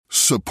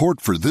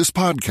Support for this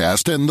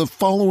podcast and the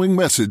following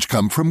message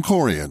come from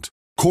Corient.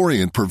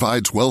 Corient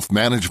provides wealth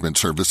management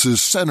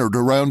services centered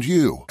around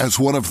you. As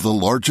one of the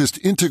largest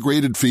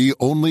integrated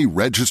fee-only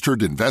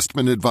registered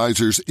investment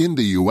advisors in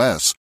the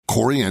U.S.,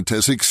 Corient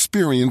has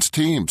experienced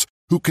teams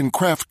who can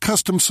craft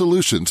custom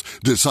solutions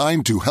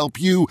designed to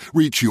help you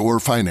reach your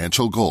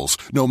financial goals,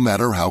 no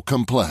matter how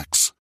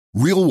complex.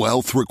 Real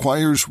wealth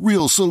requires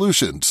real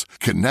solutions.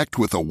 Connect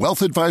with a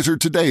wealth advisor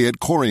today at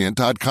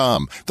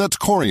Corient.com. That's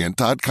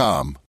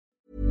Corient.com.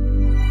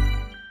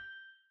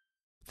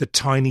 The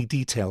tiny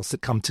details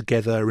that come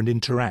together and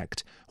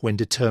interact when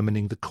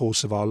determining the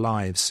course of our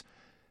lives.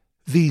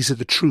 These are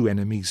the true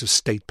enemies of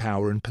state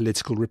power and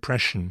political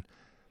repression.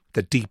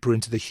 The deeper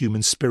into the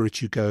human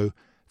spirit you go,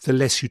 the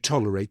less you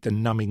tolerate the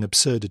numbing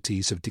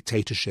absurdities of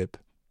dictatorship.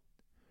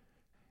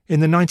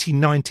 In the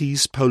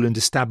 1990s, Poland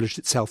established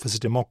itself as a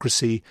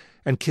democracy,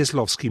 and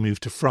Kieślowski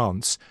moved to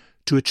France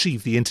to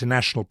achieve the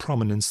international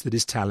prominence that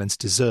his talents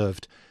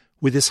deserved,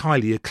 with his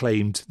highly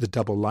acclaimed The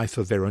Double Life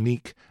of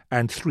Veronique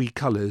and three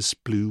colours,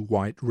 blue,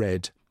 white,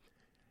 red.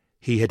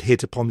 He had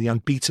hit upon the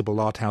unbeatable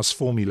art house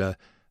formula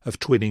of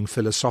twinning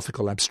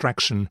philosophical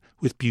abstraction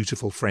with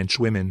beautiful French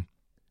women.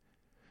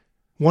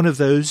 One of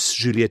those,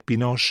 Juliette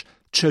Binoche,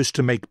 chose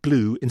to make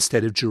blue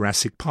instead of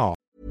Jurassic Park.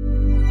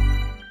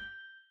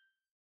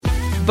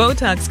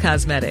 Botox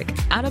Cosmetic,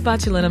 out of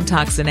botulinum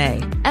toxin A,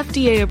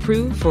 FDA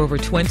approved for over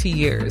 20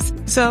 years.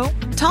 So,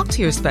 talk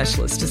to your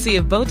specialist to see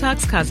if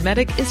Botox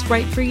Cosmetic is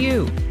right for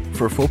you.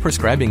 For full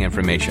prescribing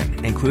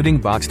information, including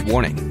boxed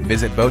warning,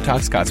 visit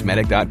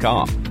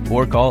BotoxCosmetic.com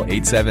or call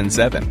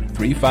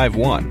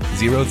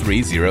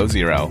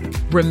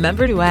 877-351-0300.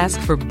 Remember to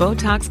ask for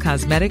Botox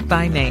Cosmetic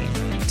by name.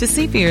 To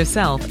see for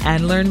yourself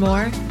and learn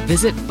more,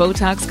 visit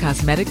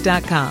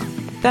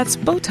BotoxCosmetic.com. That's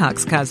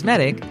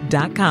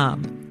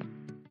BotoxCosmetic.com.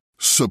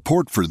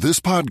 Support for this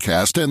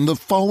podcast and the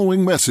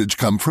following message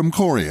come from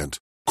Corient.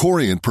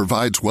 Corient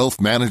provides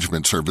wealth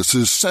management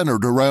services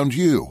centered around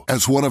you.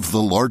 As one of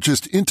the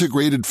largest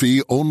integrated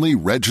fee-only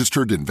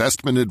registered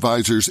investment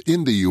advisors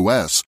in the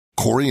U.S.,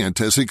 Corient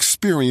has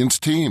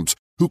experienced teams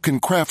who can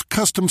craft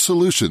custom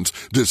solutions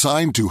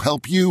designed to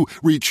help you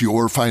reach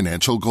your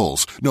financial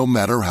goals, no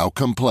matter how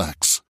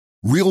complex.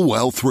 Real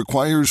wealth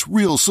requires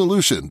real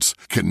solutions.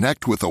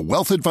 Connect with a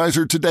wealth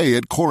advisor today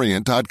at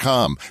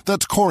Corient.com.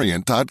 That's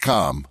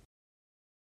Corient.com.